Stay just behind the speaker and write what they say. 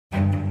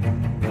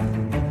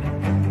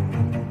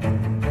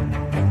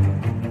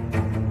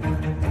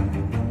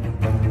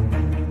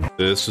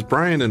This is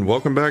Brian, and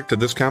welcome back to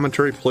this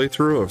commentary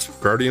playthrough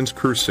of Guardians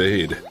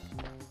Crusade.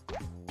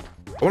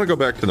 I want to go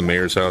back to the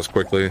mayor's house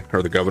quickly,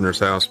 or the governor's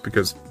house,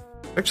 because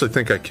I actually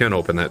think I can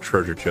open that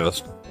treasure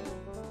chest.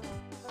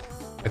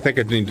 I think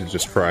I need to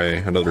just try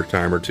another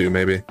time or two,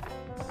 maybe.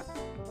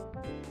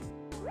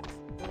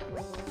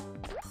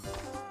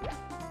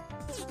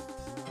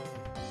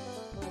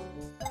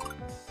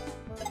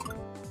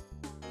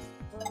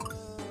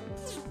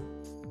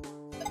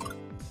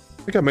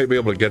 I think I might be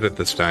able to get it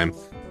this time.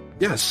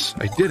 Yes,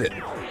 I did it.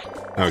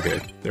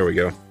 Okay, there we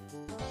go.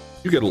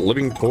 You get a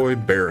living toy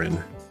baron.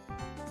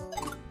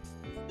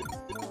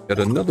 Get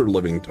another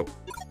living toy.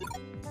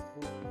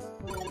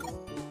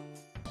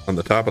 On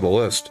the top of the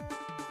list.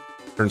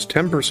 Turns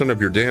 10%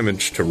 of your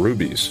damage to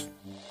rubies.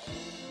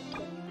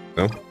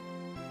 Well,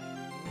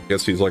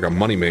 guess he's like a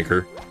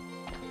moneymaker.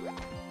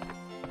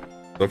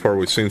 So far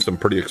we've seen some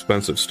pretty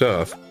expensive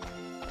stuff.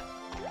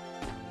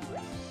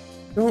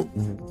 I don't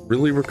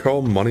really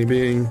recall money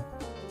being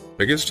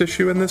the biggest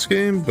issue in this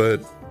game,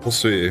 but we'll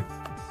see.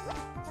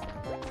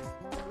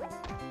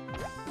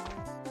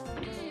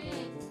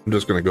 I'm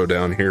just going to go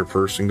down here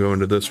first and go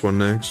into this one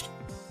next.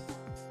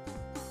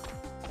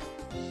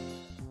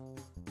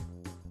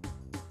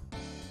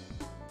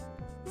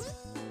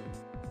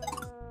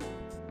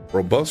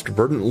 Robust,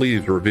 verdant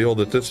leaves reveal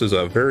that this is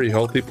a very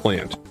healthy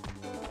plant.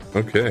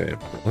 Okay,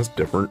 well, that's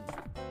different.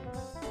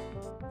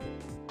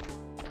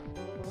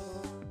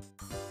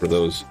 For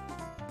those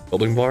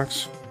building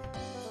blocks?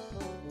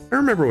 I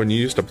remember when you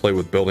used to play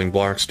with building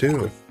blocks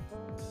too.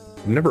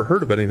 I've never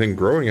heard of anything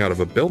growing out of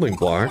a building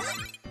block.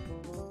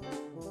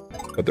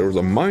 But there was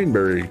a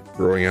mineberry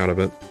growing out of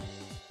it.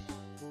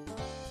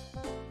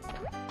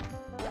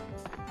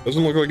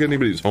 Doesn't look like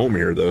anybody's home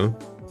here though.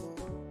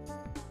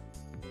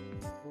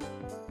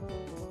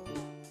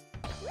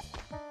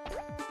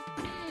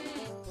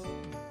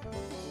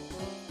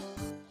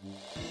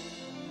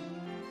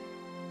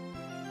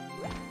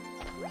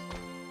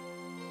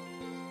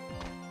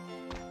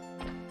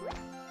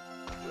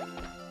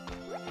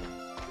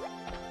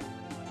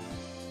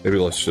 Maybe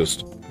let's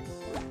just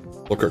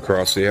look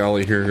across the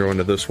alley here, go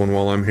into this one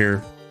while I'm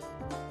here.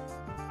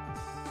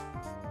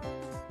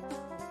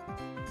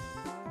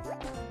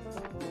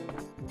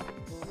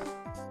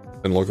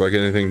 Doesn't look like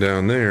anything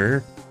down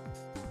there.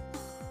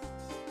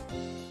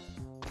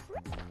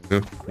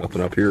 Nope,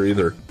 nothing up here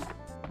either.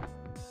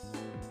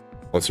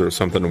 Unless there's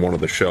something in one of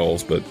the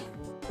shelves, but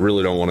I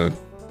really don't want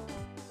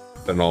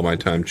to spend all my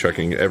time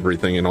checking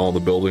everything in all the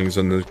buildings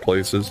in these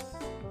places.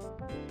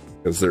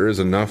 Because there is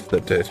enough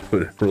that it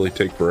would really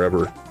take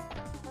forever.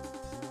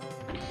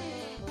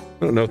 I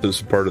don't know if this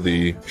is part of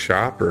the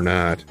shop or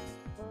not.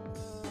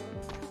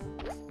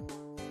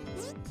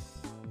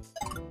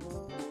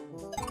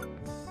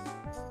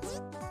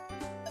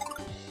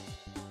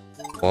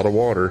 A lot of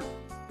water.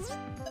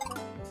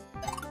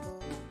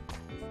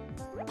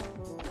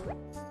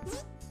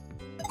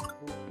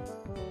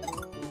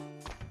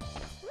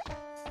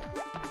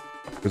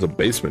 There's a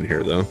basement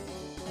here, though.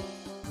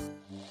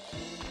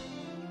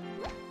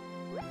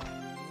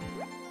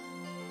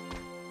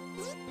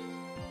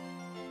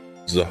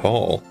 The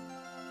hall.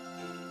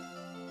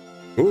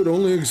 Good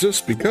only exists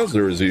because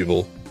there is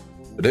evil.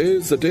 Today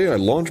is the day I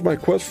launch my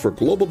quest for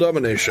global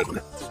domination.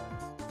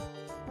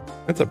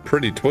 That's a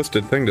pretty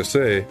twisted thing to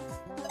say.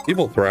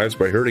 Evil thrives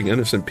by hurting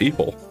innocent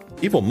people.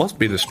 Evil must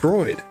be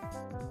destroyed.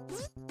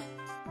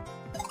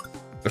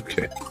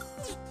 Okay.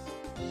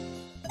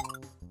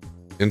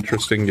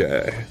 Interesting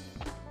guy.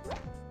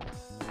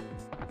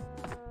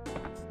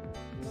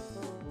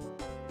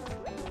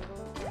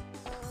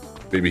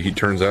 Maybe he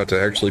turns out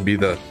to actually be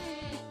the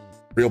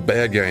real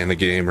bad guy in the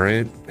game,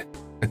 right?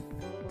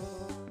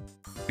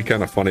 Be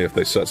kind of funny if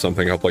they set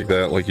something up like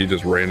that, like you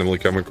just randomly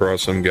come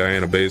across some guy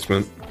in a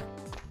basement.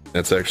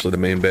 That's actually the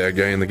main bad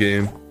guy in the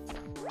game.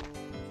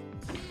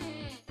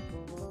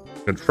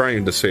 I'm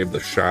trying to save the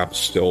shop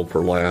still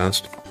for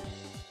last.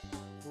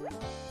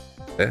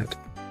 That.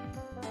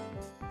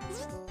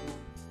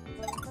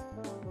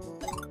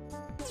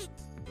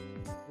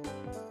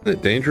 Isn't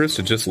it dangerous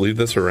to just leave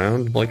this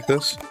around like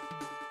this?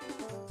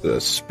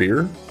 The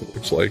spear? It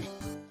looks like.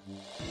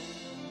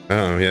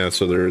 Oh, yeah,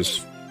 so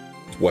there's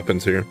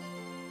weapons here.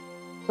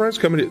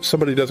 Surprised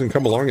somebody doesn't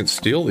come along and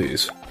steal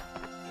these.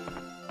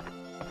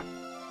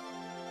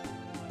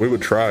 We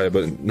would try,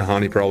 but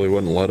Nahani probably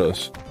wouldn't let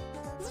us.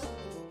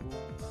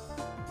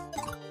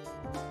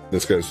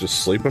 This guy's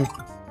just sleeping?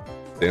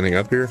 Standing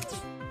up here?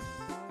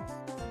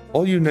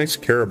 All you knights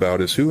care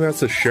about is who has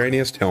the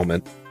shiniest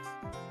helmet.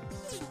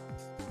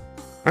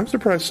 I'm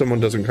surprised someone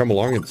doesn't come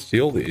along and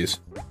steal these.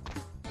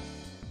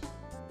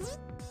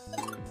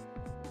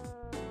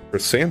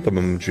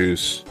 Chrysanthemum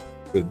juice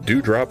with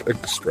dewdrop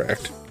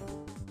extract.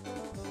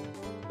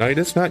 Knight,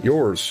 it's not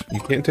yours. You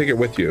can't take it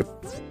with you.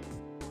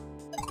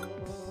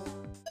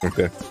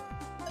 Okay.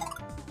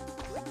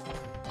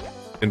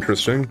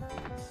 Interesting.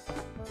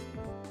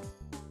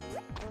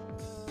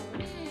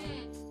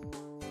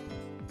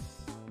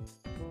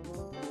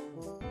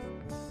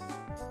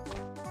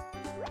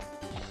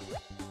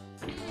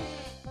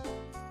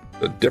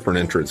 a different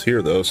entrance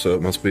here, though, so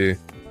it must be...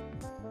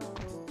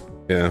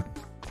 Yeah.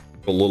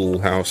 A little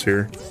house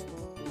here.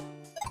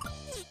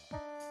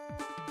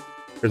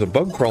 There's a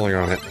bug crawling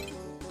on it.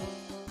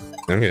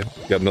 Okay,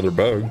 got another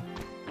bug.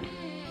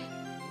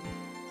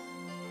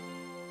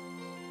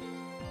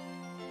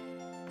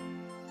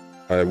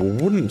 I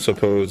wouldn't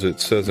suppose it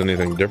says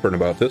anything different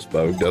about this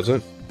bug, does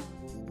it?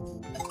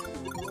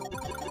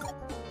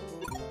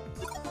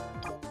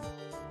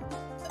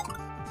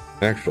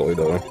 Actually,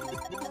 though.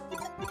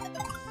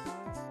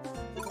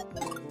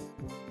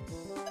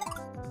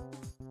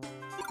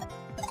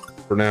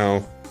 For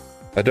now,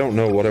 I don't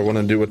know what I want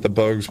to do with the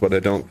bugs, but I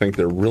don't think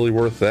they're really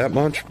worth that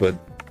much, but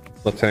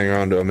let's hang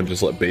on to them and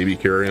just let baby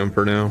carry them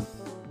for now.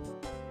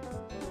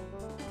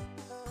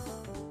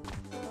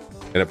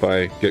 And if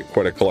I get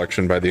quite a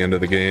collection by the end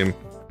of the game,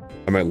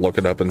 I might look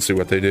it up and see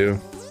what they do,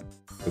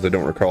 because I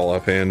don't recall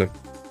offhand. I'm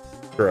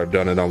sure I've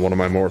done it on one of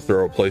my more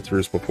thorough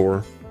playthroughs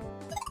before.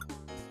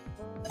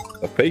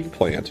 A fake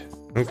plant.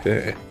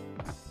 Okay.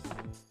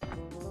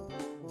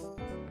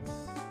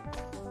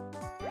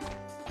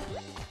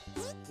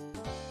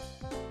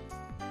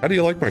 How do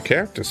you like my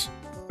cactus?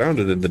 Found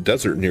it in the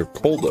desert near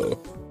Coldo.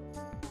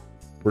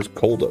 Where's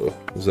Coldo?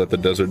 Is that the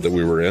desert that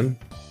we were in?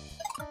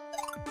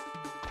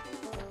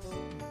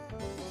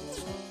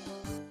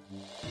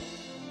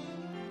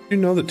 Do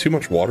you know that too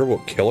much water will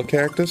kill a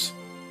cactus?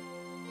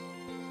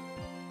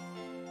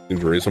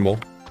 Seems reasonable.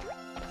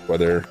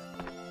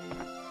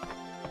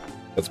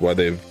 That's why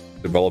they've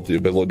developed the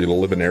ability to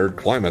live in arid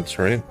climates,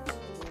 right?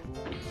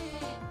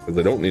 Because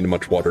they don't need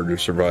much water to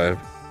survive.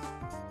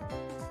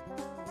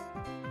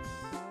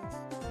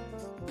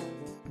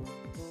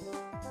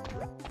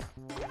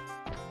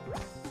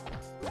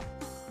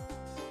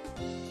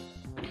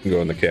 You can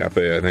go in the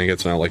cafe. I think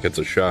it's not like it's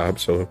a shop,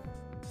 so it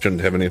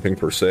shouldn't have anything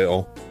for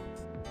sale.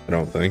 I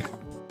don't think.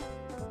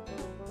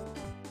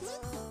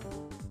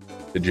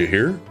 Did you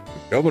hear?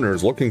 The governor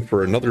is looking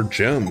for another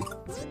gem.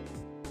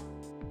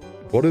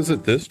 What is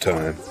it this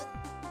time?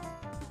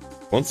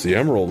 Wants the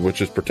emerald,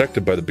 which is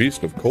protected by the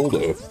beast of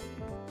Coldo.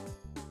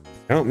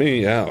 Count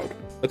me out.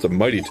 That's a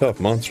mighty tough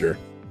monster.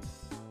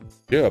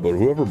 Yeah, but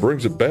whoever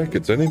brings it back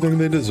gets anything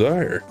they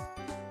desire.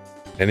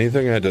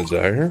 Anything I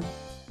desire?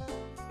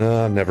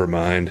 Ah, never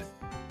mind.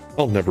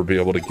 I'll never be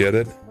able to get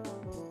it.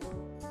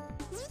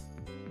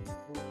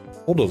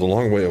 Coldo's a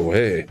long way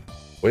away.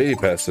 Way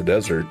past the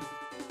desert.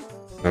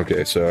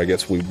 Okay, so I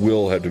guess we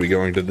will have to be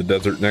going to the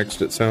desert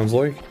next, it sounds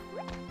like.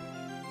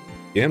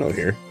 Piano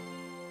here.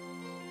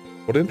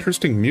 What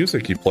interesting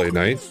music you play,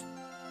 Knight.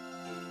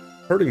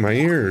 Hurting my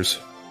ears.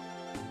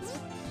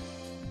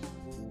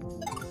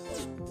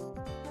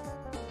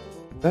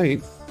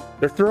 Knight,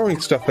 they're throwing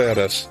stuff at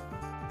us.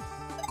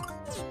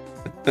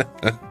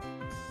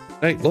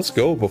 Knight, let's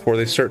go before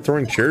they start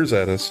throwing chairs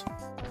at us.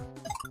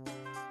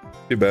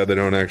 Too bad they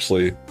don't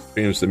actually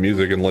change the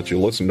music and let you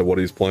listen to what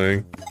he's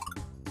playing.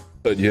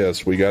 But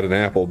yes, we got an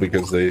apple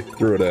because they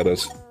threw it at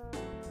us.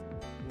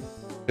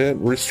 It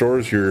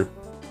restores your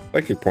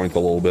psychic points a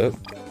little bit.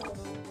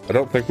 I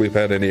don't think we've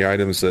had any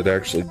items that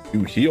actually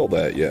do heal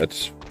that yet,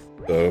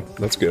 so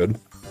that's good.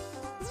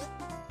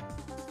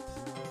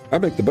 I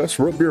make the best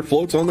root beer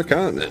floats on the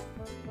continent.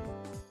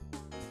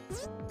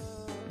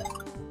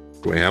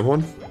 Do we have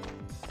one?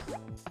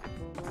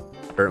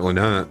 Apparently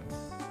not.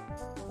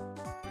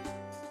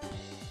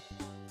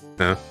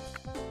 No.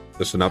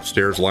 Just an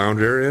upstairs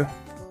lounge area?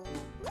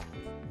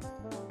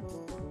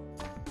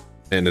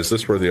 And is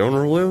this where the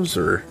owner lives,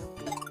 or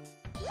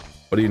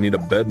what do you need a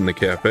bed in the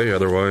cafe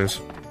otherwise?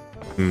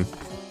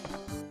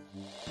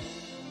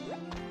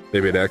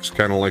 Maybe it acts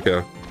kind of like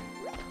a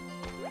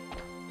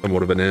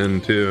somewhat of an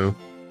inn too.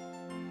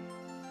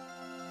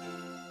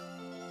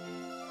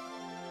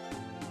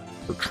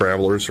 For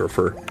travelers or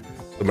for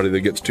somebody that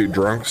gets too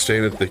drunk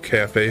staying at the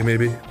cafe,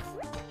 maybe?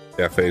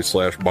 Cafe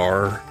 /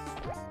 bar.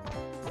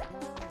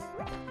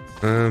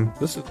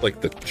 This is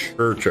like the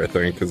church, I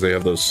think, because they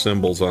have those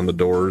symbols on the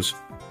doors.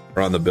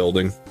 Or on the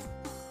building.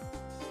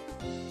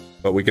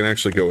 But we can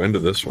actually go into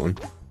this one.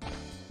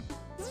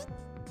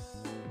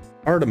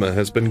 Artima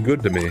has been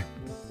good to me.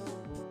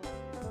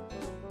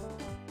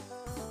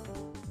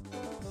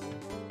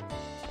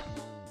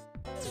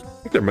 I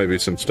think there might be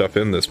some stuff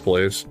in this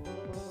place.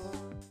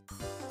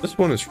 This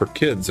one is for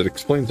kids. It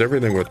explains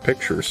everything with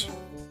pictures.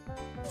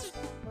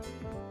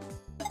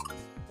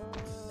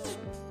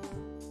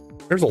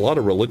 There's a lot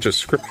of religious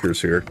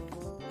scriptures here.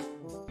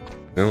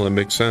 Well, that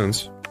makes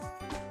sense.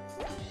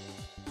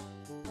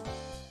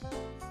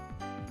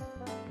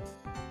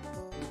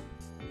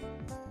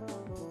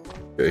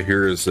 Okay,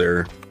 here is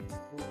their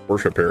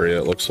worship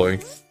area, it looks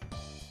like.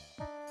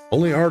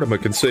 Only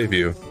Artima can save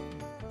you.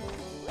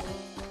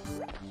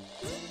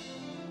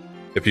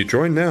 If you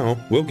join now,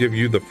 we'll give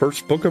you the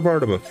first book of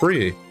Artima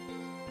free.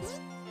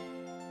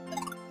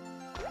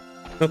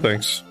 No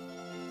thanks.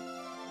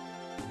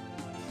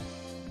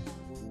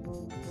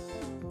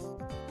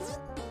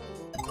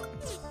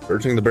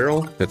 Searching the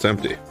barrel, it's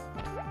empty.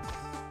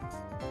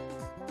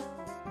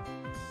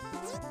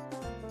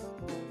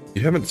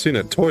 You haven't seen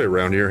a toy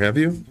around here, have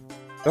you?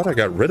 Thought I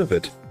got rid of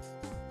it.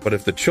 But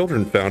if the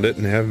children found it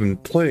and have been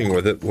playing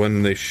with it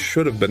when they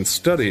should have been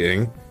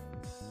studying,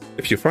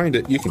 if you find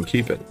it, you can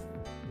keep it.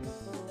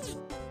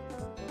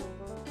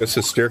 Guess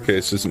this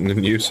staircase isn't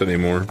in use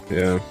anymore.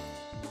 Yeah.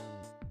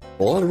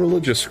 A lot of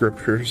religious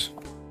scriptures.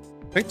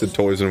 I think the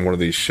toy's in one of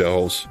these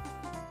shelves.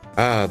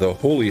 Ah, the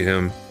holy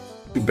hymn.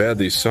 Too bad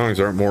these songs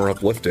aren't more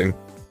uplifting.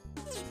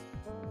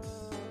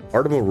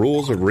 Artema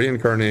rules of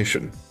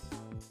reincarnation.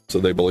 So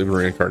they believe in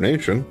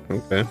reincarnation.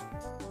 Okay.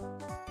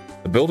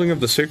 The building of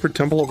the sacred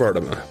temple of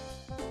Artema.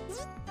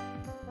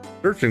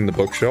 Searching the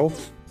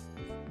bookshelf.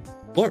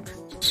 Look,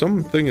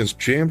 something is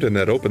jammed in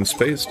that open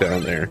space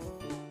down there.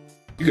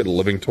 You get a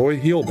living toy,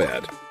 heal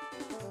bad.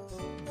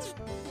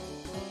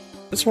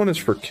 This one is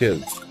for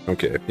kids.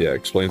 Okay, yeah,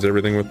 explains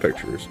everything with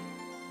pictures.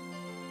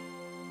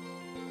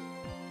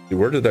 See,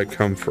 where did that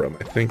come from?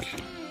 I think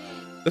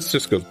this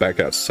just goes back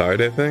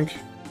outside, I think.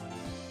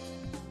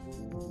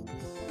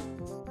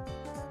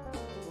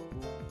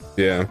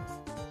 Yeah,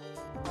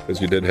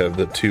 because you did have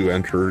the two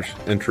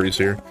entries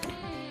here.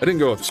 I didn't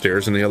go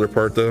upstairs in the other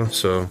part though,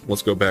 so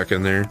let's go back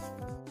in there.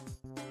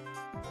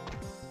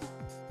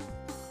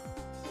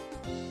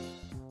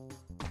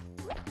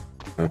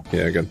 Oh,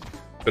 yeah, I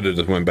could have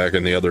just went back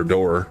in the other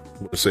door.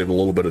 Would have saved a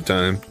little bit of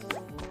time.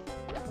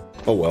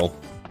 Oh well.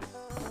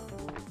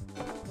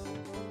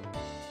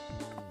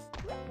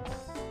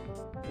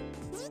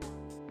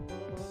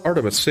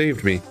 Artema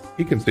saved me.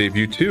 He can save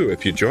you too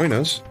if you join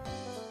us.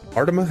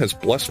 Artema has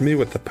blessed me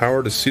with the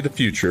power to see the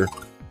future.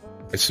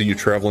 I see you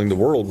traveling the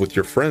world with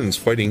your friends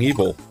fighting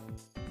evil.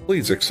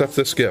 Please accept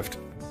this gift.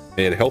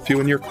 May it help you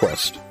in your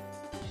quest.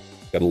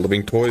 Got a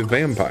living toy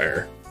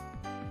vampire.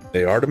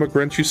 May Artema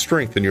grant you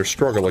strength in your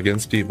struggle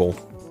against evil.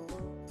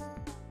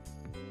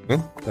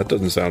 Well, that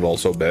doesn't sound all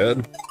so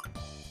bad.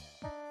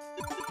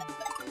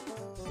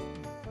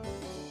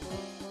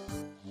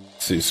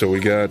 Let's see, so we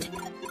got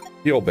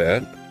Heal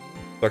Bat.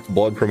 Sucks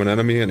blood from an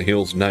enemy and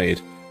heals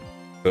Knight.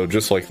 So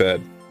just like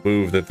that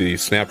move that the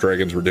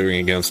Snapdragons were doing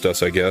against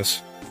us, I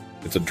guess.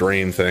 It's a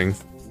drain thing,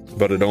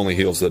 but it only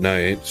heals the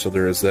Knight, so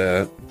there is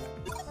that.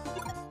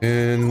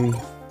 And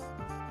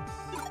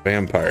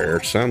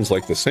Vampire sounds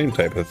like the same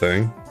type of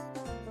thing.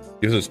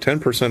 Uses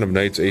 10% of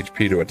Knight's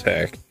HP to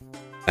attack.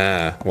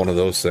 Ah, one of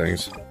those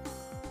things.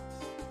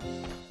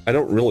 I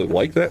don't really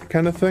like that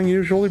kind of thing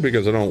usually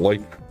because I don't like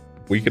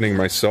weakening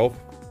myself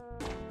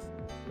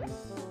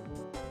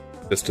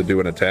just to do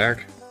an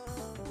attack.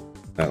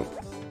 Oh,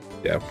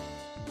 yeah.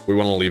 We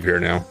want to leave here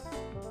now.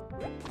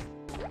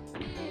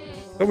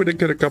 Oh, we did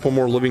get a couple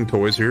more living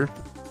toys here.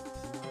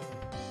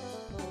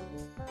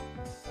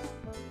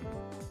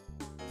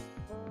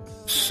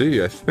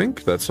 See, I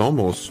think that's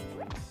almost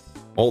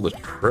all the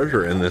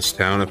treasure in this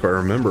town, if I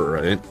remember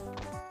right.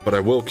 But I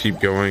will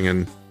keep going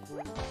and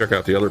check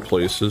out the other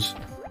places.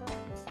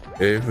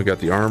 Okay, we got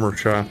the armor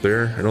shop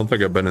there. I don't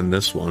think I've been in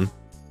this one.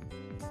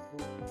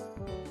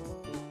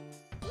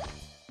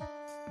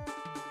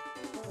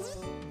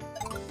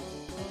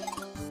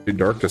 Too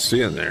dark to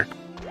see in there.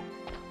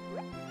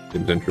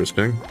 Seems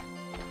interesting.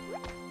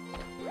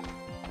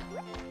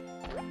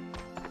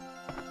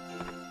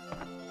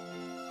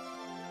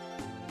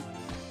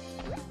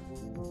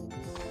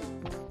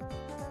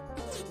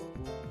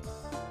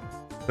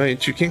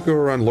 Right, you can't go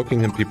around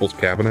looking in people's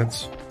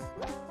cabinets.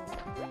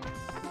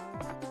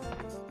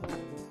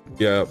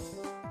 Yeah,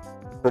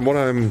 from what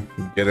I'm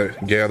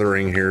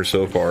gathering here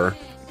so far,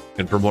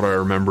 and from what I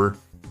remember,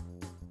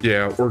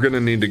 yeah, we're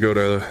gonna need to go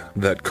to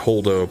that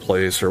Coldo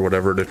place or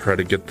whatever to try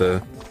to get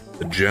the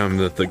gem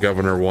that the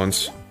governor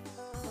wants,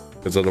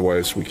 because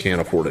otherwise we can't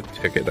afford a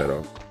ticket, I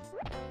don't.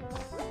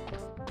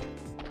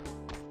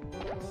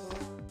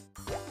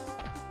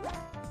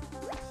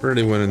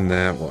 Already went in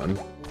that one.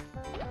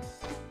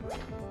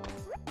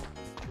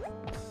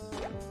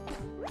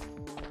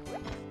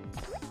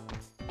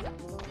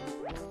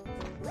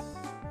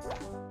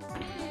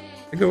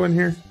 I go in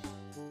here?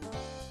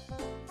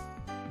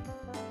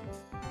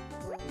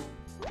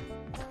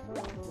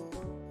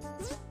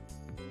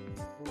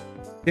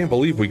 Can't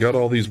believe we got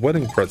all these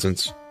wedding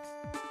presents.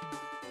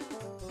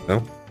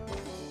 Well,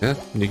 yeah,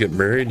 when you get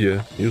married,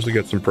 you usually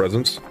get some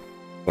presents.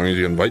 As long as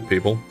you invite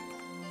people.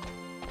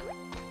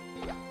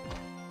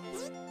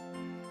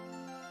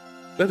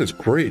 That is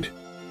great.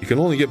 You can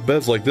only get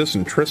beds like this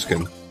in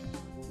Triscan.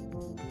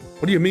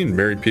 What do you mean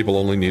married people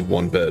only need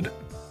one bed?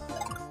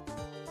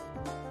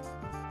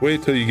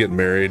 Wait till you get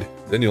married,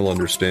 then you'll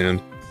understand.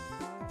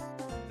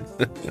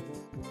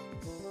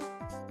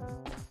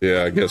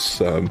 Yeah, I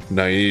guess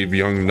naive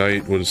young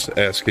knight was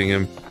asking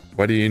him,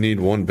 why do you need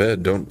one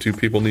bed? Don't two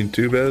people need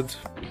two beds?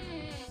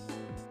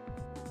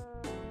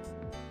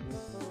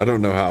 I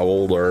don't know how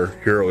old our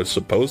hero is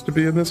supposed to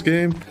be in this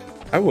game.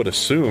 I would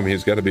assume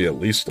he's got to be at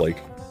least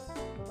like,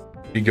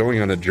 be going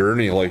on a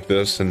journey like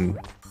this and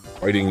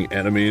fighting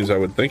enemies. I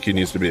would think he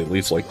needs to be at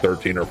least like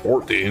 13 or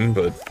 14,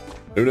 but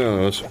who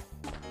knows?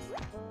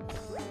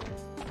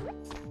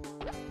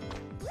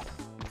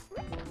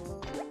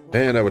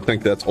 And I would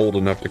think that's old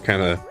enough to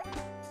kind of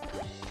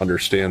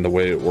understand the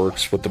way it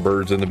works with the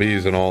birds and the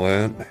bees and all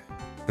that.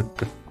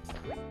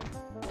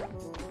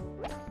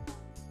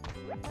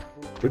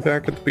 We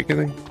back at the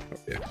beginning? Oh,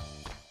 yeah.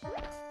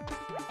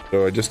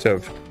 So I just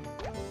have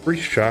 3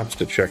 shops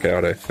to check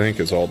out, I think,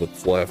 is all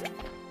that's left.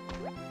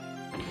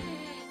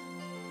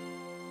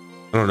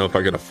 I don't know if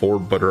I can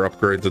afford better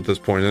upgrades at this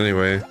point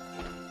anyway,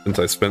 since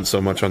I spent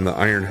so much on the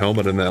iron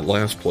helmet in that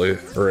last play,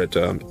 or at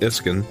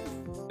Isken.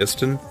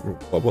 Iston?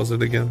 What was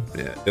it again?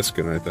 Yeah,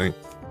 Isken, I think.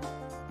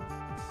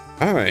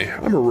 Hi,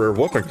 I'm a rare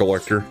weapon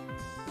collector.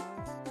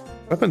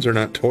 Weapons are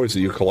not toys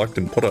that you collect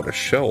and put on a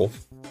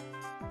shelf.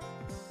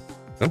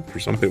 Oh, for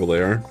some people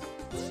they are.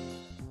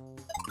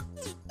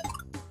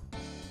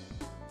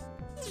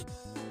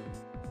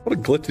 What a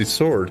glitzy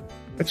sword.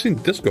 I've seen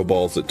disco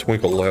balls that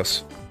twinkle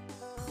less.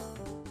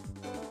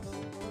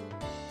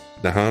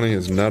 Nahani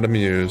is not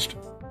amused.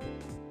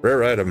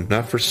 Rare item,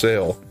 not for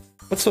sale.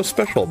 What's so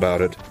special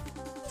about it?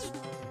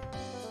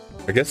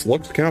 I guess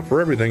looks count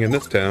for everything in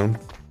this town.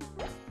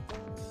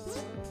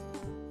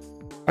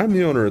 I'm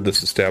the owner of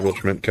this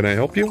establishment. Can I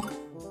help you?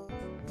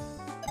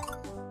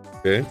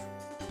 Okay.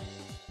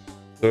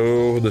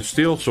 So the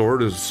steel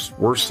sword is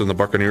worse than the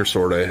buccaneer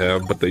sword I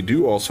have, but they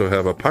do also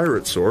have a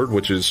pirate sword,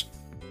 which is,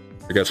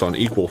 I guess, on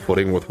equal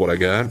footing with what I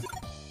got.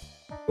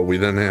 But we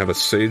then have a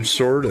sage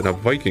sword and a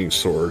Viking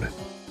sword.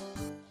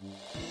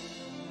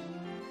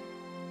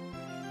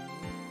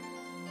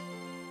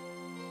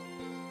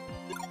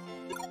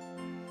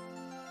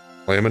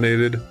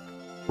 Laminated,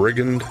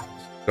 brigand,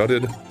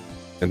 studded,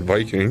 and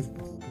Viking.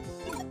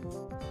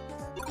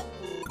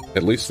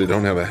 At least they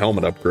don't have a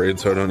helmet upgrade,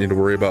 so I don't need to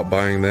worry about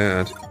buying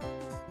that.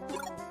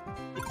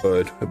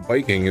 But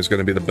Viking is going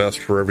to be the best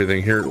for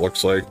everything here, it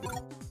looks like.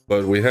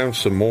 But we have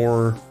some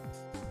more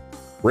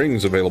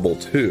rings available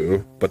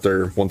too, but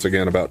they're once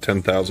again about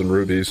 10,000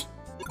 rubies.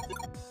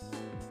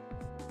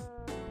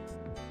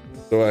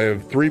 So I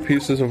have 3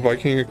 pieces of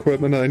Viking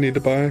equipment I need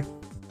to buy.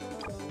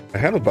 I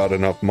have about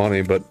enough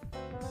money, but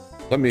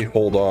let me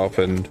hold off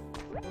and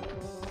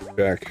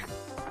check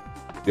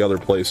the other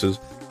places.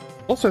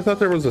 Also, I thought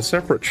there was a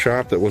separate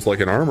shop that was like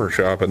an armor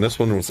shop, and this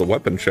one was the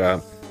weapon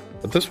shop.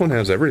 But this one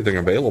has everything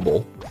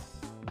available.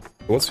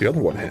 What's the other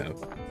one have?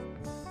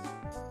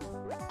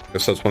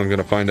 Guess that's what I'm going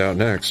to find out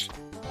next.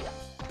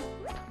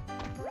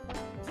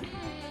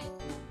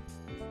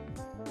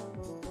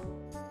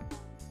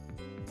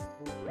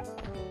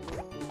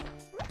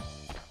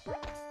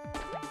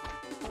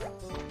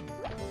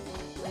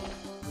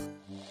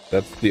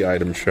 That's the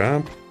item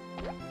shop.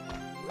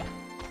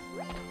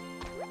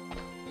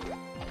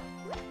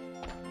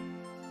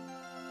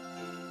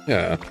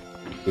 Yeah,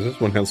 because this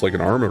one has like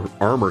an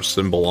armor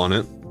symbol on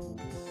it.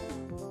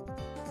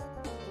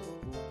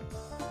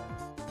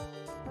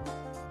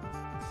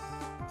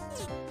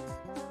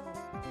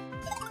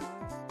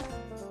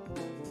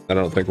 I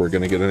don't think we're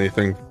going to get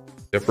anything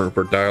different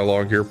for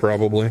dialogue here,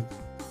 probably.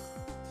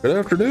 Good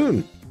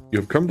afternoon. You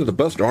have come to the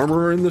best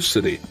armorer in the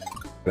city.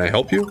 Can I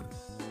help you?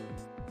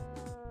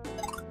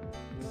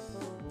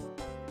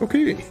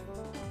 Okay.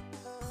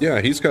 Yeah,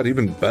 he's got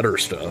even better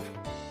stuff.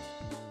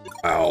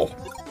 Wow.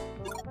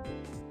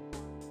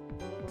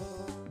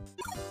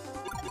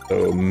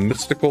 So,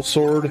 mystical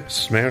sword,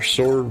 smash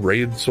sword,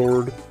 raid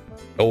sword,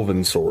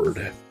 elven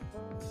sword.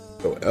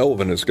 So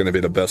elven is going to be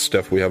the best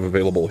stuff we have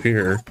available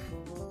here.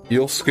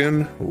 Eel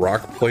skin,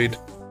 rock plate,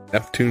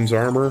 Neptune's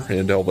armor,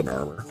 and elven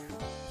armor.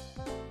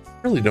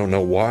 I really don't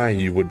know why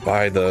you would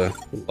buy the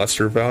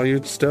lesser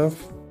valued stuff.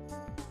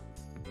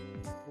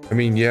 I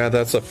mean, yeah,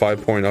 that's a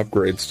 5-point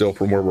upgrade still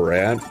from where we're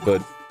at, but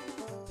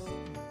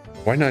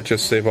why not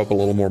just save up a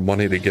little more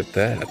money to get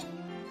that?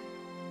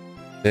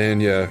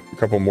 And yeah, a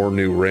couple more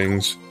new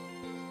rings.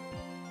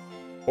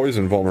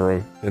 Poison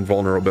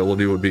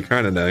invulnerability would be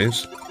kind of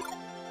nice.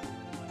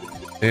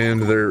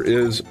 And there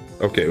is...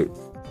 Okay,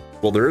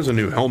 well, there is a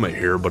new helmet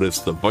here, but it's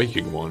the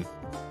Viking one.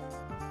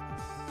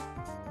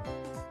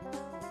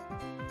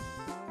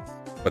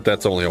 But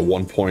that's only a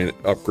 1-point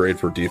upgrade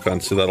for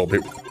defense, so that'll be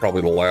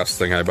probably the last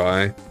thing I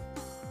buy.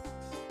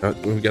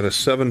 We've got a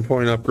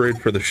 7-point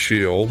upgrade for the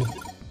shield.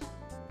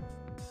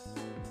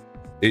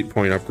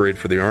 8-point upgrade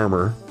for the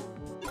armor.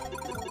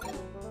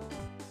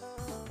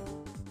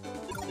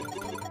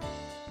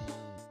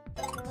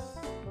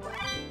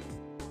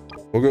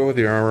 We'll go with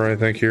the armor, I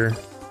think, here.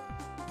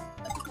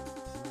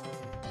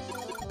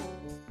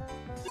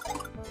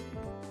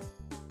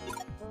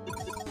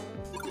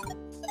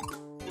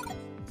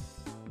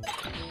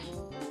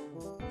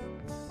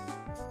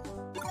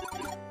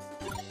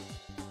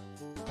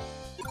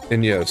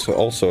 And yes,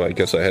 also, I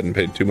guess I hadn't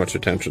paid too much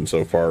attention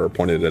so far or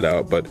pointed it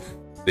out, but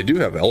they do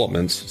have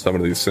elements, some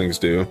of these things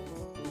do.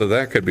 So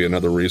that could be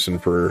another reason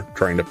for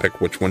trying to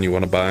pick which one you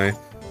want to buy.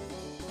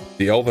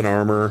 The elven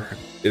armor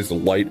is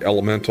light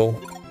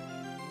elemental.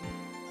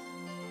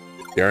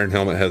 The iron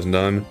helmet has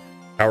none.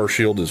 Power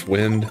shield is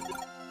wind.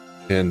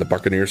 And the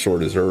buccaneer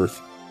sword is earth.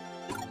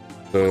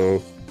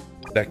 So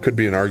that could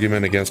be an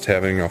argument against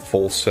having a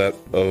full set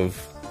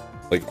of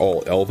like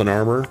all elven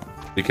armor.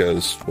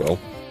 Because, well,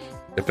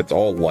 if it's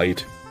all light,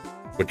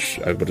 which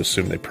I would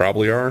assume they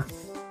probably are,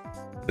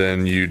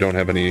 then you don't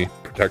have any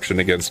protection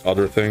against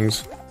other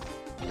things.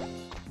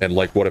 And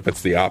like, what if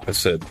it's the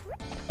opposite?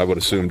 I would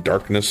assume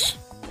darkness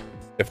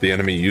if the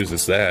enemy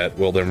uses that,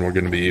 well, then we're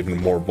going to be even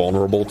more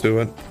vulnerable to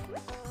it.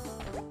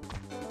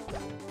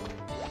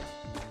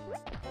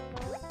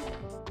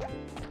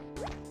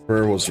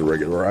 Where was the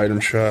regular item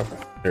shop?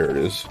 There it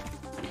is.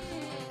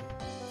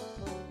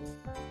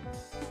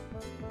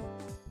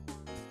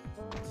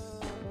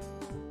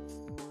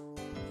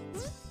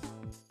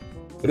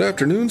 Good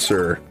afternoon,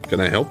 sir. Can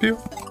I help you?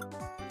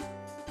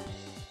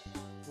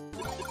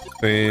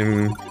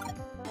 Same.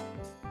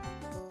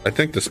 I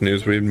think this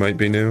newsweed might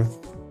be new,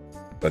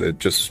 but it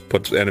just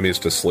puts enemies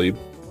to sleep.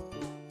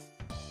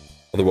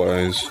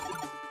 Otherwise,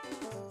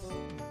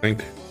 I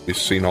think we've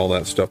seen all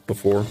that stuff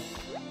before.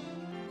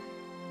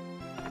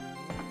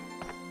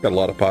 Got a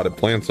lot of potted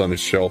plants on his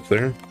shelf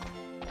there.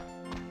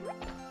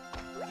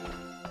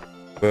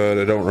 But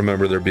I don't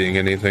remember there being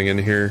anything in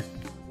here.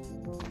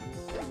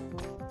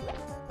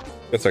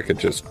 Guess I could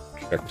just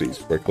check these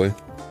quickly.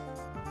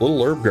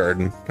 Little herb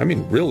garden. I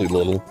mean, really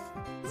little.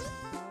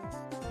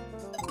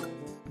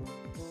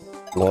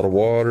 A lot of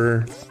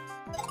water.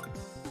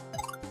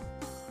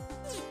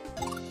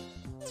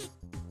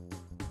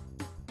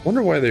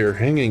 Wonder why they are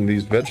hanging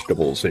these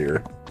vegetables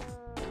here.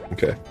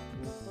 Okay.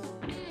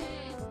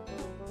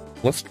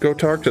 Let's go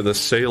talk to the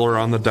sailor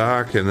on the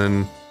dock, and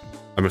then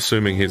I'm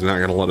assuming he's not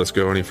going to let us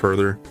go any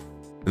further.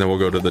 And then we'll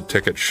go to the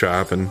ticket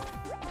shop and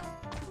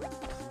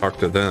talk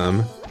to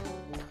them.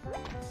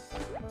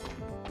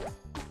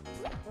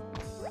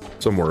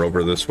 Somewhere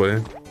over this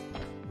way.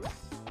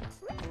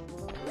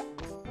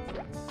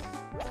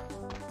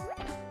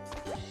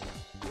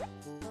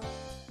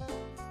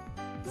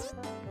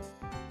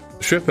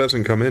 The ship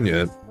hasn't come in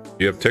yet.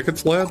 You have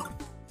tickets, lad?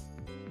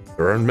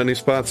 There aren't many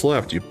spots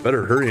left. You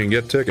better hurry and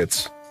get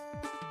tickets.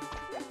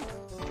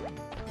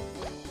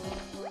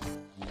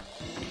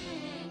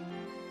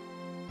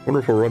 Wonder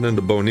if we'll run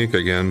into Bonique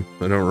again.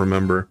 I don't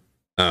remember.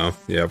 Oh,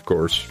 yeah, of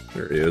course.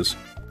 There he is.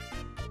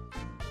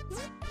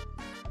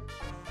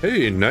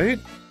 Hey, Knight.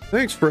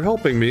 Thanks for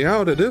helping me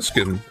out at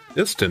Iston.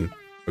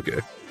 Okay.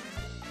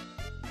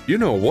 You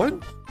know what?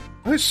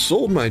 I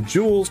sold my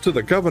jewels to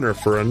the governor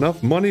for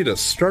enough money to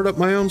start up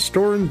my own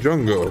store in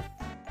Jungo.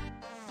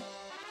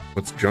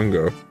 What's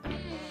Jungo?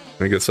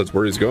 I guess that's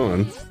where he's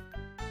going.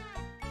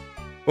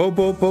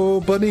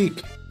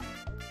 Bonique.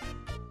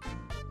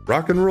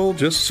 Rock and roll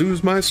just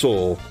soothes my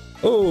soul.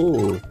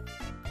 Oh.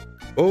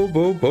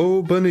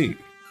 Bonique.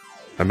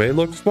 I may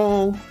look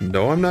small.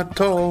 No, I'm not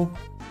tall.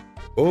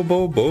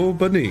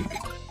 Bonique.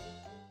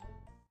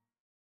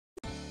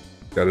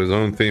 Got his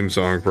own theme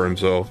song for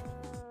himself.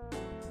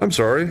 I'm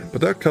sorry,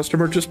 but that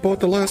customer just bought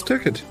the last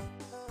ticket.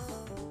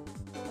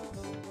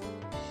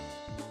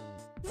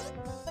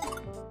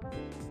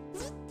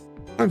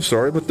 I'm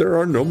sorry, but there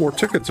are no more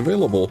tickets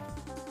available.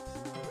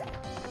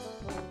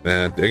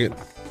 Man, dang it.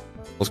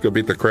 Let's go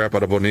beat the crap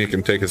out of Bonique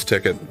and take his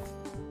ticket.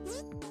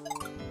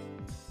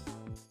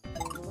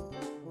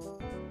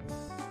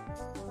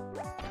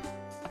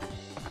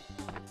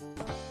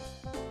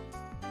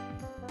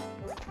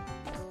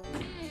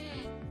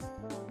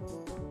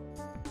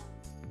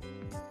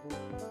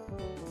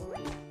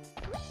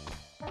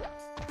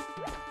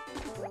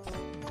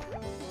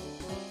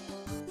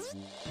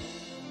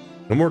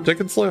 No more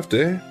tickets left,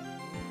 eh?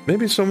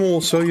 Maybe someone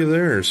will sell you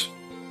theirs.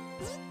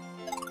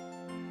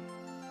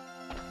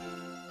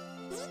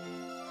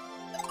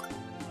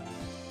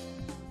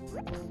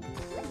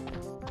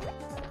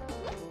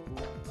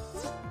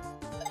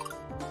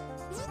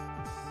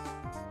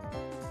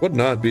 What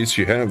odd beast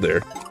you have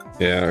there?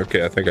 Yeah,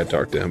 okay, I think I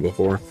talked to him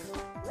before.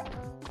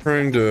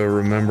 Trying to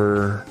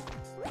remember...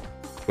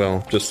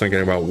 Well, just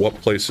thinking about what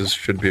places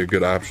should be a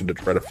good option to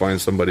try to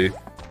find somebody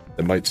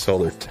that might sell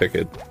their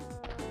ticket.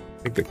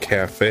 I think the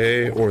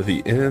cafe, or the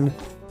inn,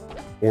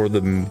 or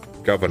the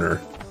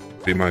governor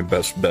would be my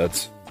best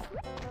bets.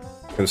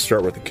 I'm gonna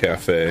start with the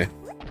cafe.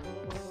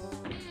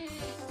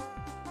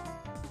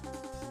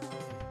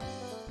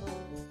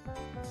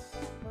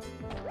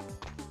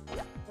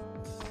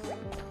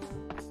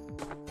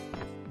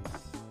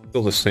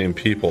 Still the same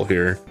people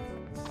here.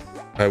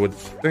 I would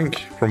think,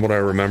 from what I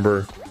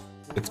remember,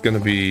 it's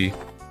gonna be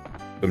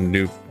some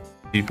new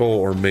people,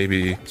 or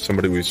maybe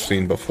somebody we've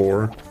seen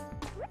before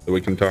that we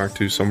can talk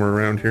to somewhere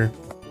around here.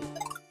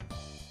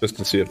 Just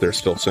to see if they're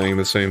still saying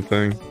the same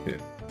thing. Yeah.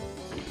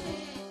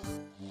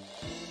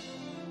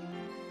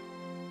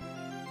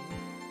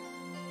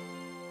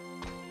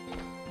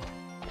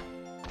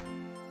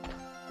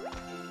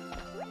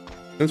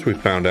 Since we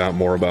found out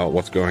more about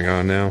what's going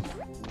on now,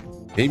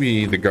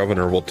 maybe the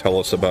governor will tell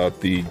us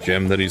about the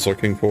gem that he's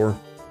looking for.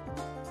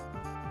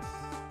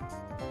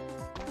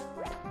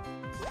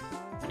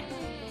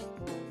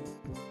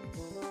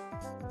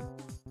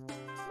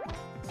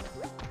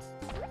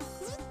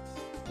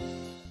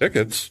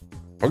 Tickets?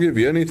 I'll give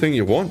you anything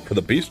you want for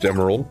the Beast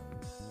Emerald.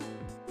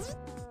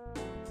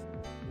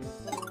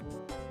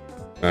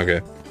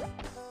 Okay.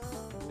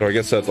 So I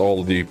guess that's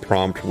all the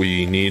prompt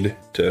we need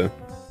to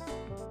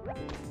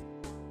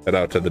head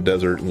out to the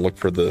desert and look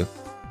for the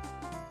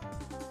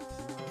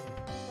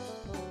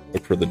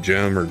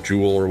gem or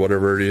jewel or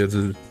whatever it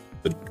is.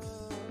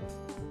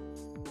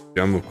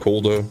 gem of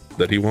Coldo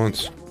that he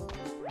wants.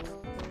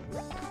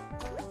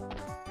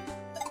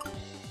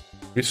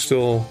 We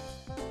still...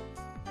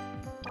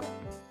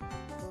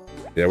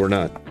 Yeah, we're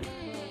not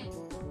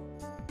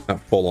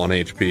full on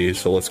HP,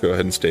 so let's go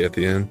ahead and stay at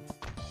the inn.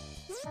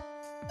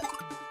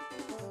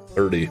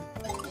 30.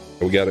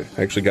 We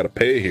actually gotta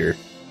pay here.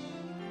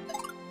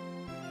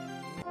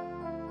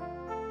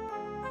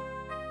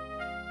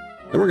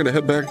 Then we're gonna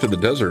head back to the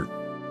desert.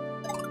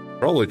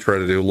 Probably try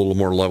to do a little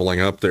more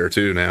leveling up there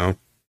too now.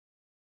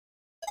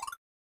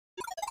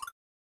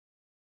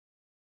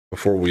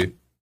 Before we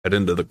head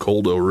into the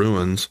Coldo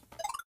ruins.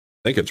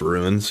 I think it's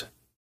ruins.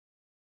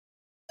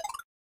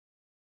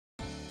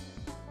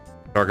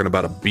 Talking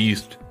about a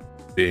beast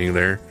being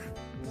there.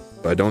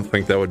 But I don't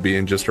think that would be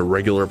in just a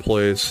regular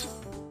place.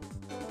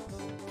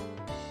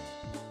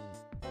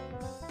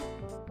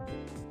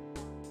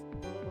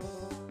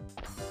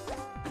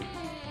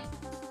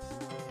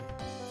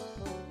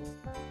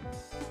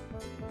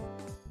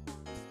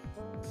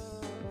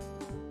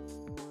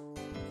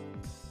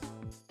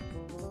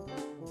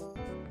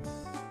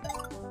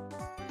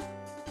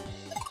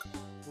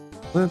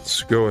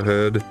 Let's go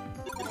ahead.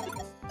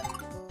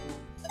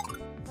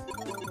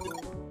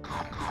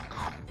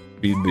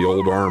 Feed the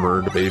old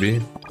armored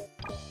baby.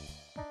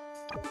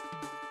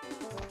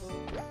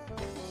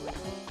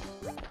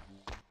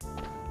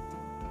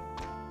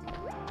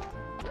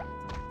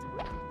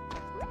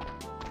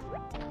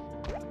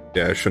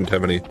 Yeah, I shouldn't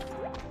have any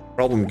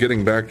problem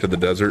getting back to the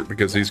desert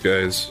because these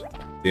guys,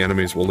 the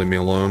enemies, will leave me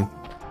alone.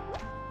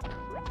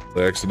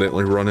 I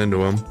accidentally run into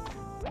them.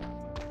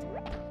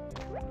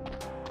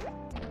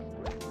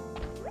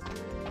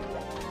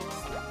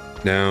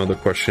 Now the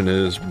question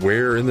is,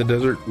 where in the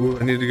desert do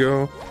I need to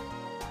go?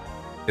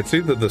 It's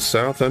either the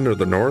south end or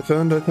the north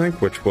end, I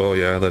think, which, well,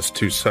 yeah, that's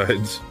two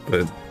sides,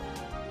 but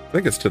I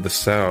think it's to the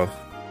south.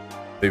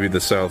 Maybe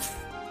the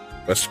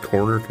southwest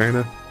corner, kind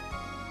of.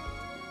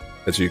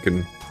 As you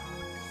can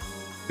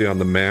see on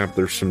the map,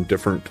 there's some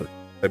different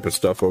type of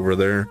stuff over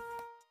there.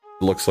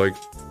 It looks like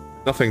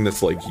nothing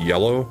that's like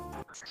yellow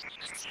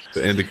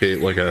to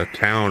indicate like a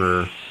town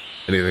or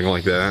anything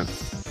like that,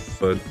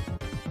 but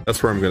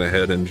that's where I'm going to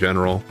head in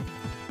general,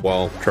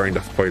 while trying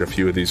to fight a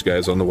few of these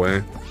guys on the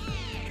way.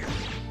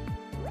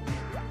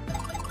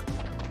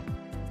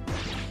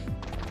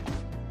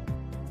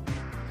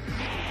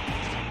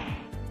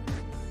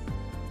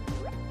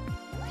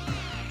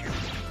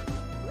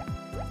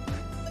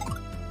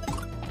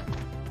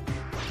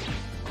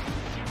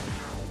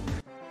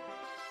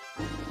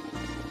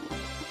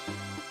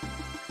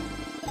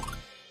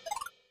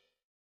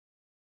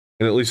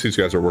 And at least these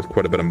guys are worth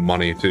quite a bit of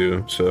money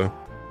too, so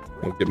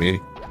it'll get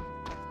me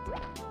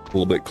a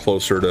little bit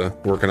closer to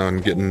working on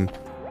getting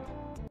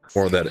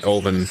more of that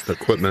elven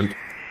equipment.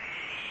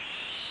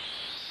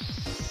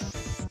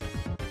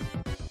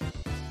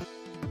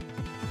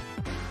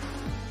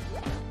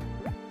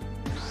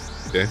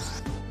 Okay,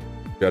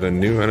 got a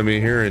new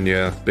enemy here, and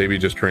yeah, baby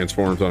just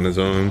transforms on his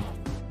own.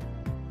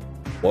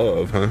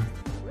 Love, huh?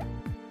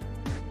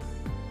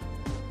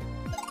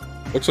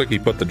 Looks like he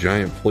put the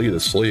giant flea to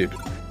sleep.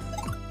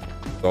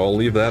 So I'll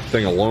leave that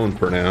thing alone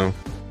for now.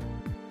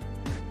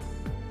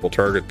 We'll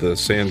target the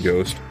sand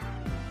ghost.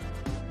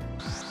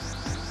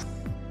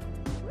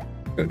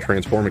 Gonna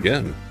transform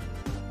again.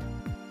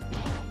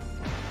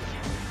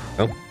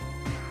 Well,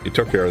 he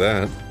took care of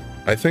that.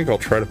 I think I'll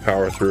try to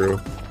power through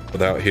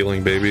without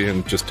healing baby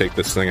and just take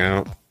this thing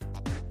out.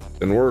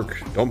 Didn't work.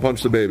 Don't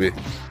punch the baby.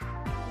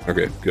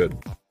 Okay, good.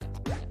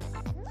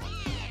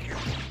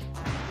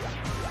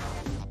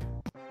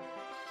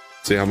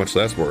 See how much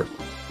that's worth.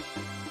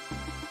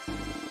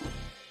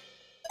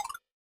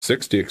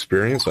 60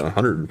 experience on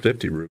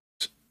 150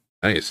 rupees.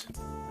 Nice.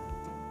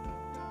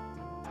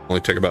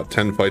 Only took about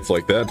 10 fights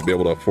like that to be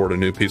able to afford a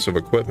new piece of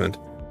equipment.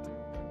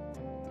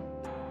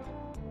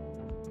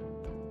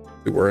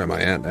 Where am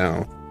I at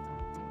now?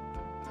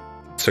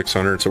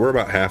 600, so we're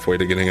about halfway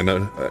to getting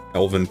an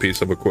elven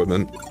piece of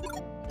equipment.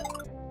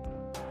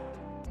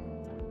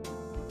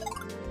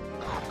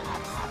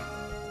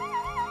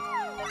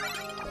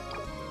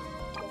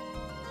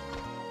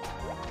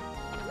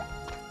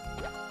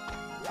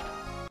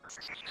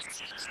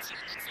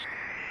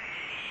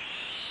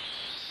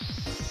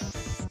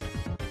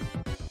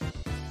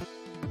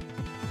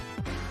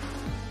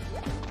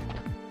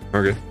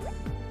 Okay.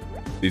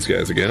 These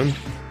guys again.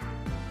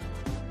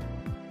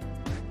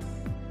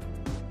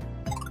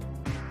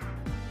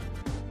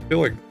 I feel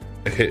like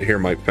a hit here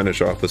might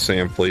finish off the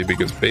sand flea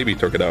because baby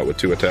took it out with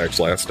 2 attacks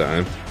last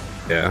time.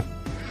 Yeah.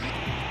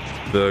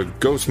 The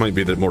ghost might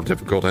be the more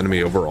difficult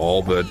enemy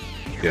overall, but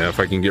yeah, if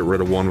I can get rid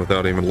of one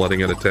without even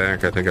letting it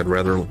attack, I think I'd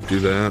rather do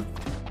that.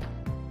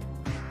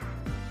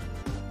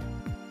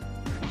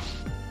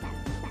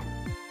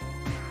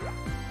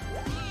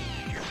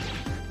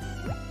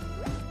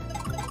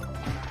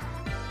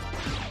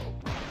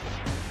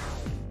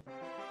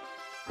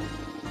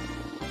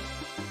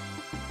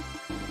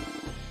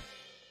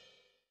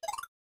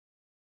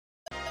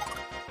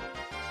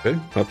 Okay,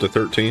 up to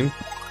 13.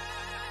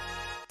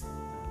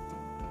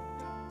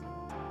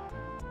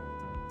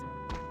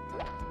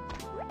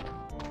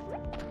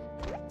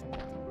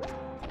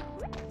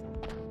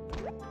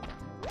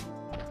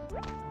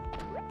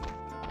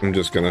 I'm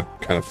just gonna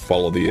kind of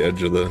follow the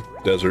edge of the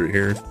desert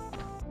here.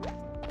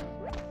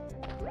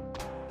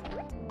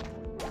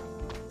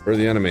 Where are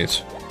the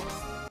enemies?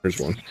 There's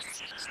one.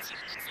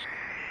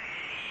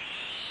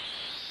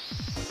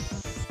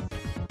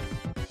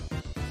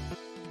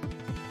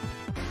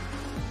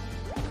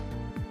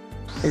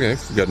 Okay,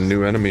 we got a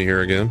new enemy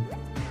here again.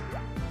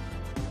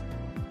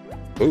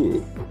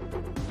 Ooh.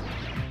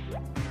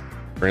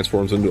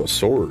 Transforms into a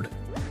sword.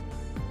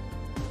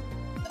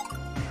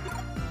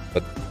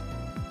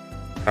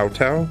 A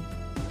Tao?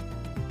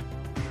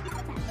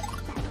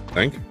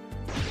 Think?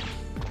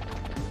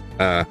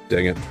 Ah,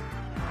 dang it.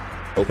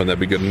 Hoping that'd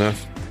be good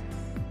enough.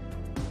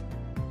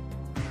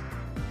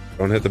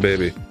 Don't hit the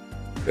baby.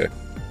 Okay.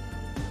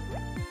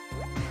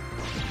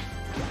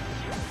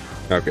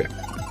 Okay.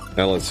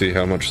 Now let's see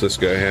how much this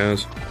guy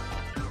has.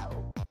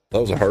 That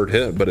was a hard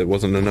hit, but it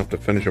wasn't enough to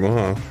finish him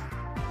off.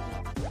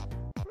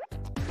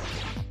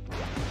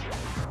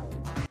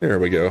 There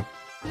we go.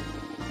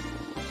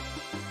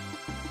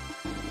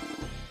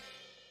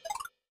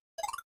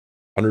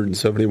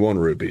 $171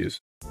 rupees.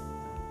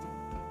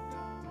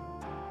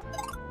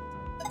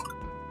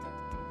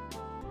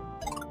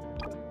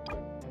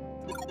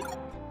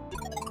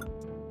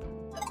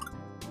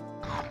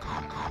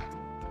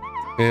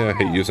 Yeah, I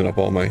hate using up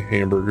all my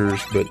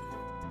hamburgers, but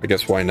I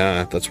guess why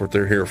not? That's what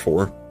they're here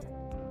for.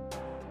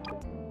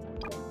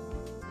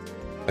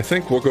 I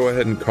think we'll go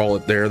ahead and call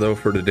it there, though,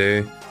 for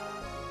today.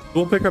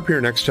 We'll pick up here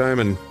next time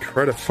and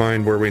try to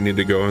find where we need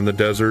to go in the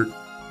desert.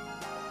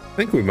 I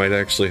think we might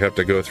actually have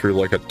to go through,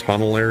 like, a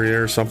tunnel area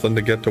or something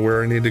to get to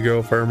where I need to go,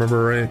 if I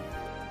remember right.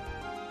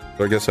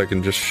 So I guess I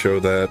can just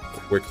show that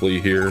quickly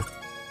here.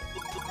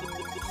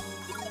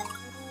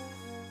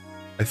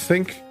 I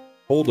think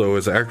Holdo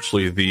is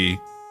actually the...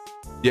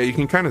 Yeah, you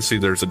can kind of see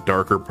there's a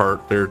darker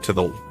part there to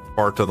the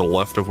far to the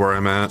left of where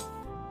I'm at.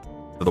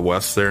 To the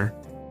west there.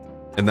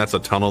 And that's a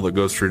tunnel that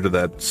goes through to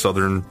that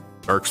southern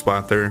dark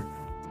spot there.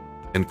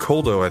 And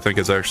Koldo, I think,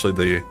 is actually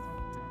the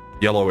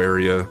yellow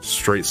area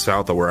straight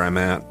south of where I'm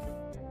at.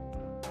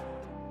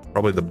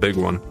 Probably the big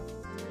one.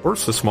 Or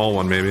it's the small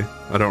one, maybe.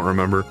 I don't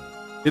remember.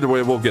 Either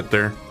way, we'll get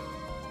there.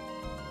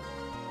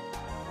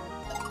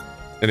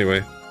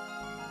 Anyway,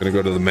 gonna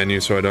go to the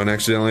menu so I don't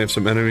accidentally have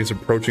some enemies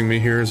approaching me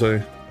here as I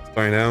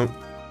find out.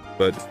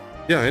 But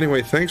yeah,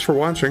 anyway, thanks for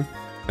watching.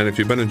 And if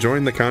you've been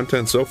enjoying the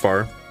content so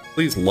far,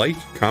 please like,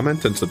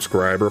 comment, and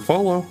subscribe or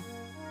follow.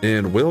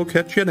 And we'll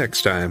catch you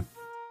next time.